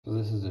So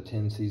this is a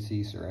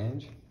 10cc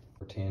syringe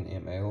for 10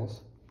 mLs.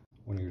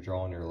 When you're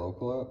drawing your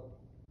local up,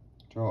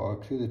 draw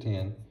up to the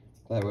 10.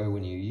 That way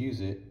when you use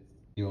it,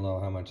 you'll know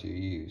how much you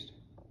used.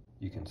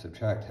 You can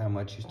subtract how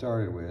much you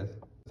started with,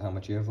 how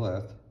much you have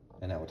left,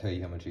 and that will tell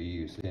you how much you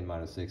used. 10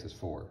 minus 6 is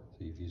 4.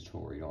 So you've used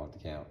 4. You don't have to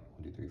count.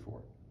 1, 2, 3,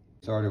 4.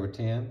 Started with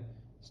 10,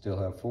 still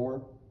have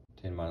 4.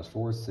 10 minus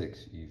 4 is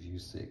 6. You've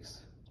used 6.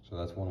 So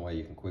that's one way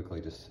you can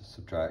quickly just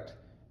subtract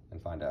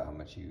and find out how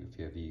much you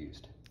have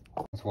used.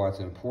 That's why it's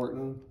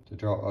important to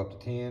draw up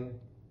to 10.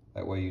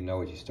 That way you know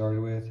what you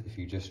started with. If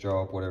you just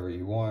draw up whatever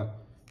you want,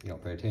 you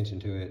don't pay attention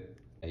to it,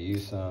 you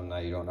use some, now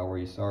you don't know where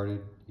you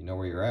started. You know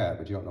where you're at,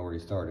 but you don't know where you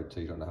started, so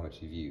you don't know how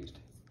much you've used.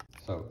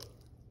 So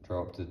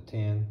draw up to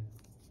 10.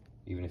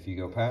 Even if you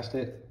go past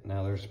it,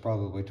 now there's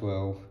probably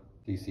 12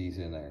 cc's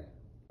in there.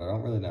 I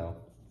don't really know.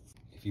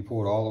 If you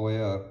pull it all the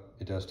way up,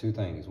 it does two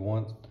things.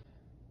 One,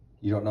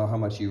 you don't know how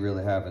much you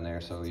really have in there,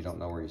 so you don't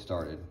know where you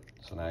started.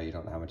 So now you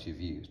don't know how much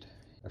you've used.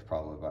 There's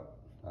probably about,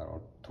 I don't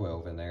know,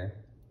 12 in there.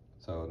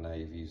 So now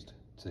you've used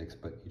 6,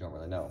 but you don't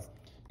really know.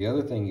 The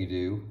other thing you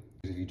do,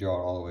 if you draw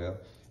it all the way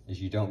up,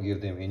 is you don't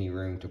give them any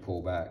room to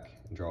pull back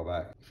and draw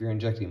back. If you're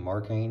injecting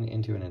Marcaine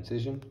into an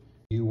incision,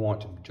 you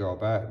want to draw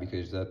back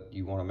because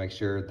you want to make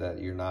sure that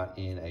you're not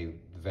in a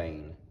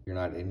vein. You're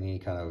not in any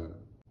kind of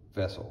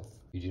vessel.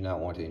 You do not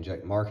want to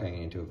inject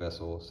Marcaine into a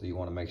vessel, so you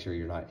want to make sure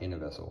you're not in a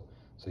vessel.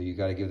 So you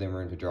got to give them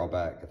room to draw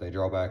back. If they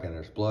draw back and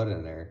there's blood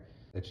in there,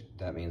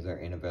 that means they're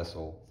in a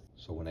vessel.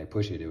 So when they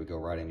push it, it would go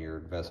right in your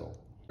vessel.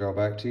 Draw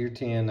back to your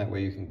 10, that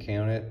way you can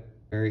count it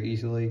very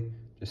easily.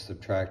 Just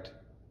subtract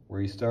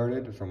where you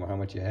started from how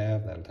much you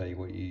have, that'll tell you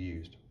what you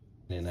used.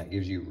 And then that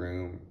gives you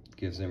room,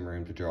 gives them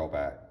room to draw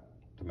back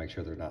to make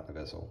sure they're not in the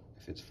vessel.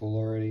 If it's full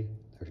already,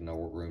 there's no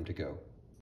room to go.